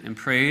fasted and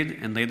prayed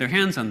and laid their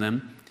hands on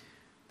them,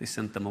 they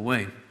sent them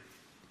away.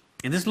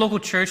 In this local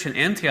church in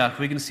Antioch,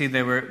 we can see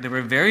there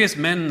were various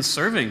men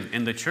serving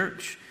in the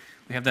church.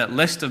 We have that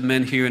list of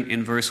men here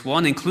in verse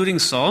 1, including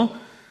Saul,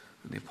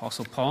 the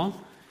Apostle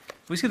Paul.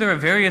 We see there are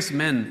various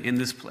men in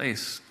this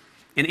place.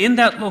 And in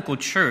that local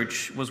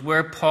church was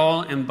where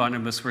Paul and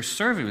Barnabas were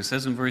serving. It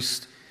says in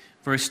verse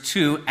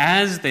 2,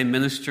 as they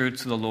ministered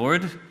to the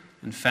Lord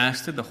and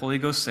fasted, the Holy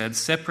Ghost said,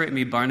 "Separate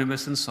me,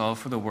 Barnabas and Saul,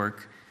 for the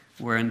work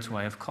whereunto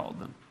I have called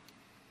them."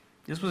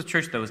 This was a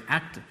church that was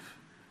active.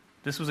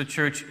 This was a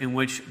church in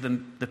which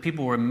the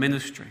people were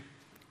ministering,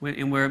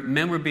 in where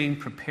men were being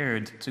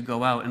prepared to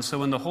go out. And so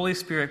when the Holy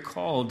Spirit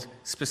called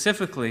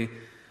specifically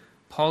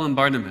Paul and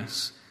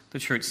Barnabas, the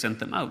church sent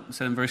them out. It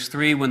said in verse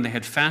 3, when they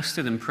had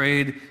fasted and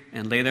prayed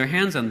and laid their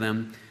hands on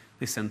them,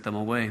 they sent them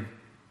away.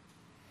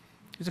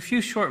 There's a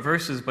few short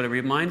verses, but it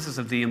reminds us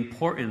of the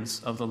importance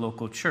of the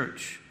local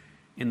church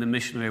in the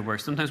missionary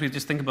work. Sometimes we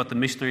just think about the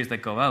missionaries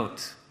that go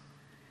out.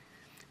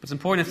 But it's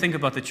important to think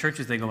about the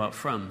churches they go out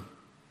from.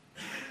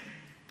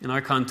 In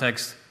our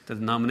context, the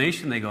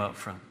denomination they go out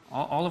from.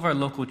 All of our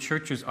local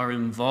churches are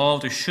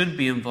involved or should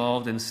be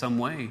involved in some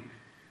way.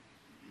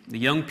 The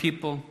young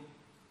people,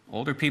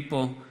 older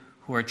people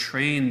who are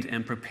trained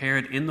and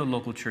prepared in the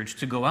local church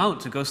to go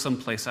out, to go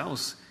someplace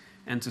else,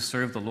 and to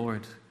serve the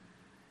Lord.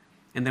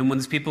 And then when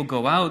these people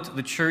go out,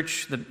 the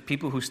church, the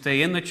people who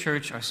stay in the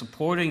church are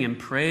supporting and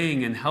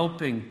praying and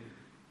helping.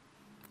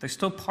 They're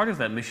still part of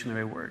that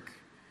missionary work.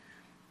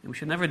 And we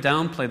should never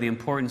downplay the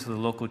importance of the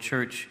local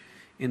church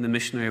in the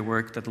missionary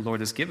work that the Lord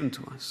has given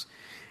to us.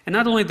 And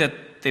not only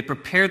that they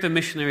prepared the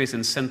missionaries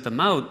and sent them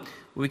out,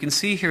 we can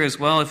see here as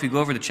well, if we go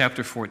over to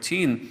chapter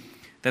 14,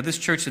 that this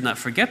church did not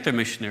forget their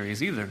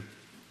missionaries either.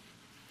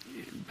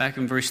 Back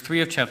in verse 3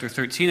 of chapter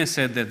 13, it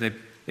said that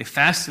they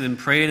fasted and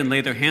prayed and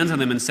laid their hands on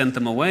them and sent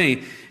them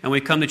away. And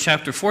we come to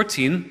chapter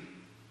 14.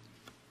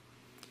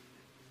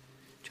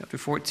 Chapter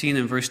 14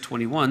 and verse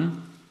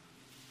 21.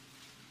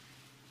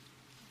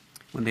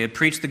 When they had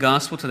preached the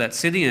gospel to that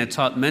city and had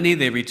taught many,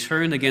 they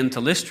returned again to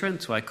Lystra,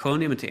 and to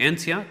Iconium, and to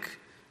Antioch,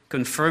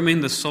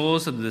 confirming the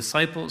souls of the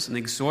disciples and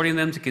exhorting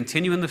them to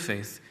continue in the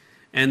faith,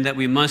 and that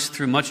we must,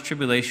 through much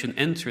tribulation,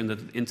 enter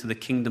into the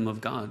kingdom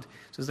of God.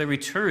 So as they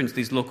returned,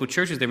 these local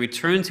churches, they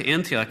returned to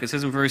Antioch. It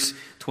says in verse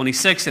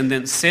 26, and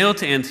then sailed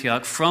to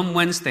Antioch, from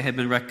whence they had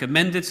been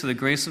recommended to the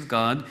grace of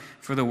God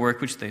for the work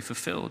which they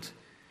fulfilled.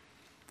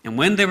 And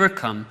when they were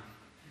come,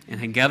 and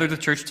had gathered the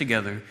church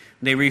together,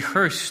 they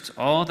rehearsed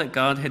all that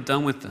God had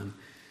done with them,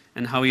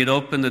 and how he had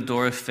opened the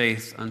door of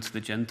faith unto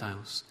the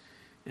Gentiles.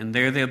 And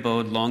there they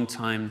abode long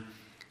time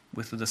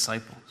with the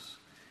disciples.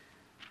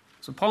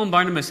 So Paul and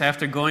Barnabas,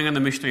 after going on the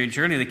missionary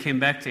journey, they came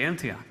back to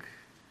Antioch.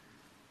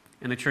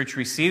 And the church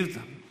received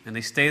them, and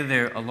they stayed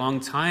there a long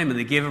time, and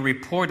they gave a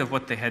report of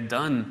what they had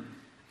done.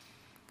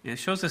 And it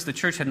shows us the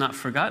church had not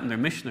forgotten their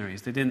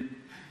missionaries.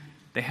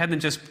 They hadn't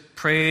just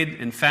prayed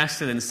and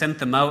fasted and sent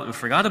them out and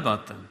forgot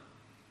about them.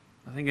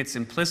 I think it's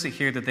implicit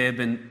here that they had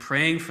been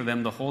praying for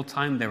them the whole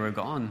time they were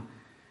gone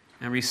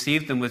and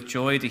received them with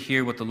joy to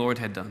hear what the Lord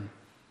had done.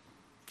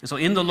 And so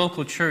in the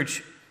local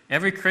church,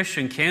 every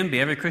Christian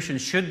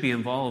should be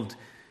involved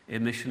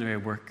in missionary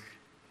work.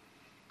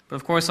 But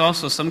of course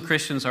also some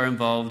Christians are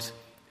involved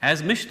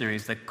as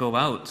missionaries that go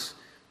out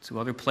to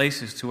other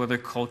places, to other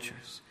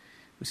cultures.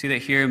 We see that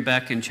here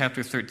back in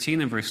chapter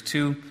 13 and verse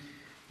 2,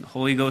 the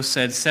Holy Ghost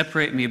said,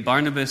 "Separate me,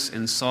 Barnabas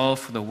and Saul,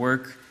 for the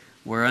work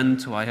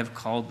whereunto I have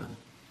called them."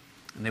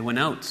 And they went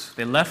out.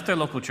 They left their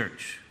local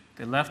church.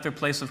 They left their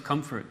place of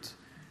comfort.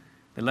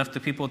 They left the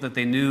people that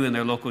they knew in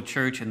their local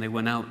church, and they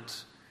went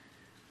out.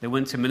 They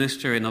went to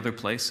minister in other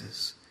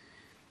places.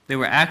 They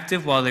were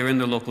active while they were in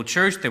their local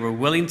church. They were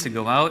willing to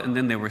go out, and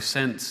then they were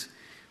sent.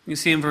 You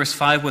see in verse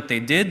 5 what they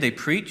did. They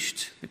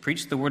preached. They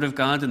preached the word of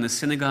God in the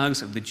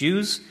synagogues of the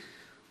Jews.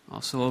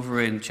 Also over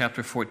in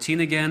chapter 14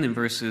 again, in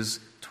verses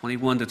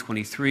 21 to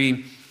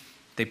 23,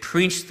 they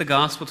preached the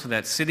gospel to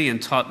that city and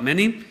taught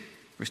many.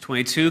 Verse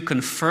 22,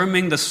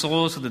 confirming the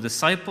souls of the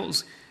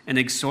disciples and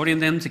exhorting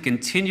them to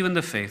continue in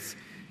the faith,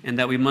 and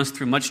that we must,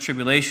 through much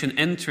tribulation,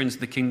 enter into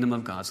the kingdom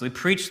of God. So they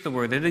preached the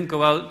word. They didn't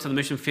go out to the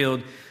mission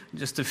field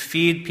just to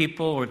feed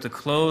people or to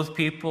clothe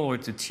people or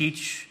to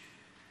teach.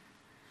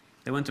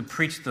 They went to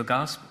preach the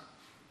gospel.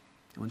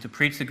 They went to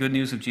preach the good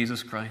news of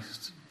Jesus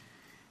Christ.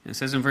 And it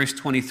says in verse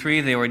 23,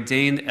 they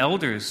ordained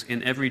elders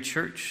in every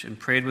church and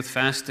prayed with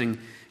fasting,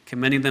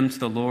 commending them to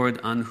the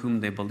Lord on whom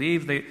they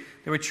believed. They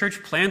were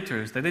church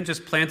planters. They didn't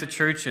just plant a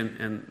church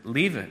and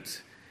leave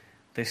it.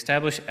 They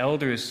established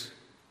elders.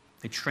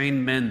 They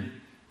trained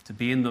men to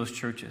be in those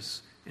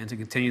churches and to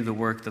continue the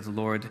work that the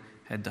Lord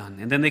had done.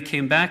 And then they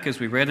came back, as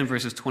we read in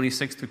verses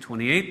 26 through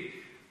 28,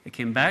 they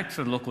came back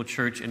to the local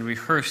church and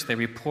rehearsed. They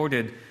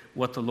reported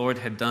what the Lord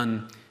had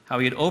done, how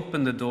he had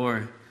opened the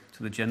door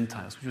to the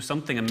Gentiles, which was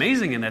something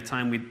amazing in that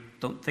time. We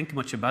don't think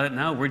much about it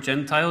now. We're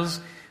Gentiles.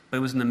 But it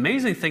was an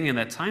amazing thing in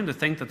that time to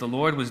think that the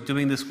Lord was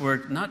doing this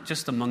work not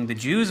just among the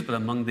Jews, but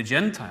among the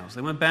Gentiles.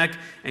 They went back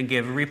and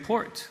gave a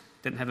report.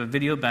 Didn't have a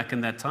video back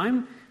in that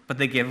time, but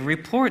they gave a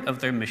report of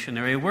their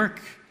missionary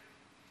work,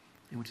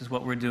 which is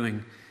what we're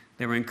doing.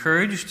 They were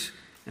encouraged,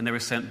 and they were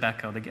sent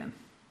back out again.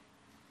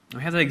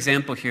 We have that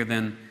example here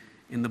then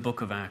in the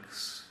book of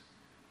Acts.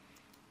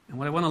 And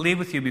what I want to leave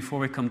with you before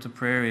we come to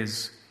prayer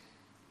is,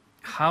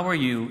 how are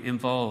you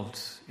involved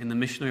in the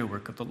missionary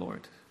work of the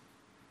Lord?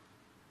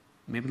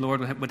 Maybe the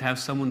Lord would have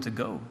someone to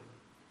go,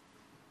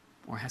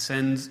 or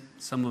send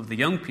some of the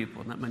young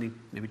people, not many,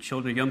 maybe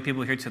children or young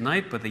people here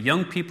tonight, but the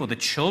young people, the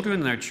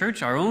children in our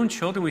church, our own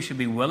children, we should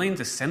be willing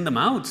to send them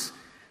out,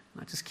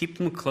 not just keep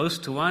them close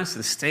to us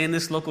and stay in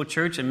this local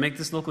church and make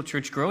this local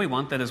church grow. We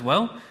want that as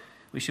well.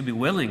 We should be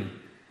willing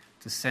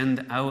to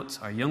send out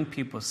our young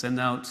people, send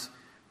out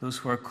those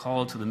who are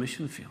called to the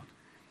mission field,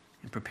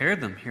 and prepare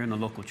them here in the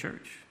local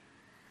church.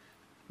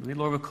 Maybe the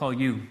Lord will call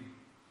you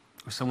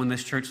or someone in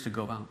this church to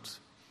go out.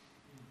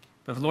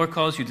 But if the Lord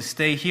calls you to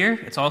stay here,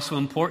 it's also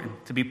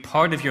important to be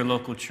part of your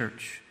local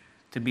church,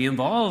 to be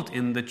involved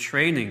in the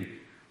training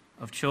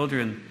of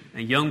children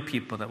and young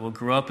people that will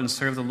grow up and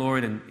serve the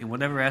Lord in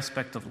whatever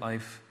aspect of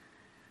life.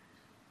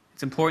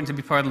 It's important to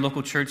be part of the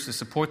local church to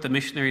support the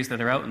missionaries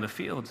that are out in the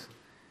field.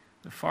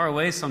 They're far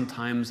away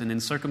sometimes and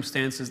in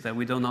circumstances that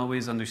we don't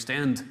always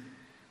understand.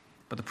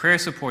 But the prayer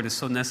support is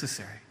so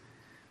necessary.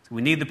 So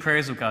we need the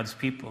prayers of God's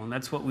people, and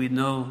that's what we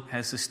know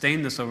has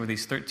sustained us over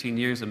these 13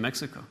 years in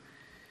Mexico.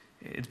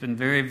 It's been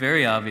very,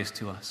 very obvious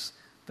to us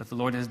that the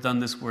Lord has done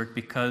this work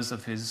because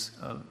of His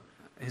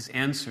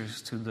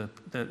answers to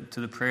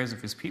the prayers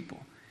of His people.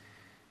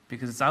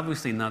 Because it's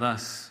obviously not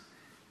us.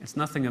 It's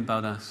nothing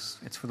about us.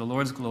 It's for the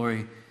Lord's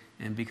glory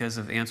and because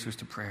of answers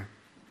to prayer.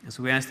 And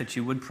so we ask that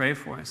you would pray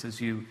for us as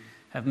you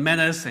have met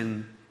us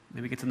and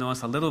maybe get to know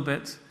us a little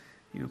bit.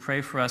 You would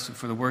pray for us and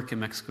for the work in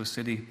Mexico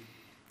City,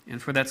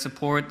 and for that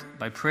support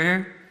by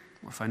prayer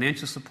or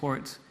financial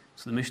support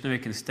so the missionary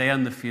can stay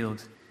on the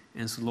field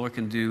and so the Lord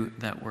can do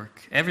that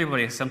work.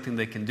 Everybody has something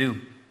they can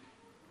do.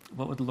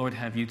 What would the Lord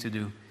have you to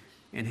do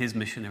in His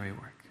missionary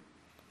work?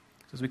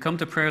 So as we come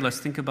to prayer, let's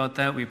think about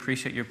that. We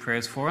appreciate your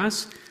prayers for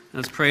us. And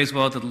let's pray as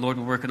well that the Lord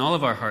will work in all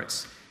of our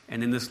hearts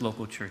and in this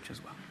local church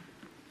as well.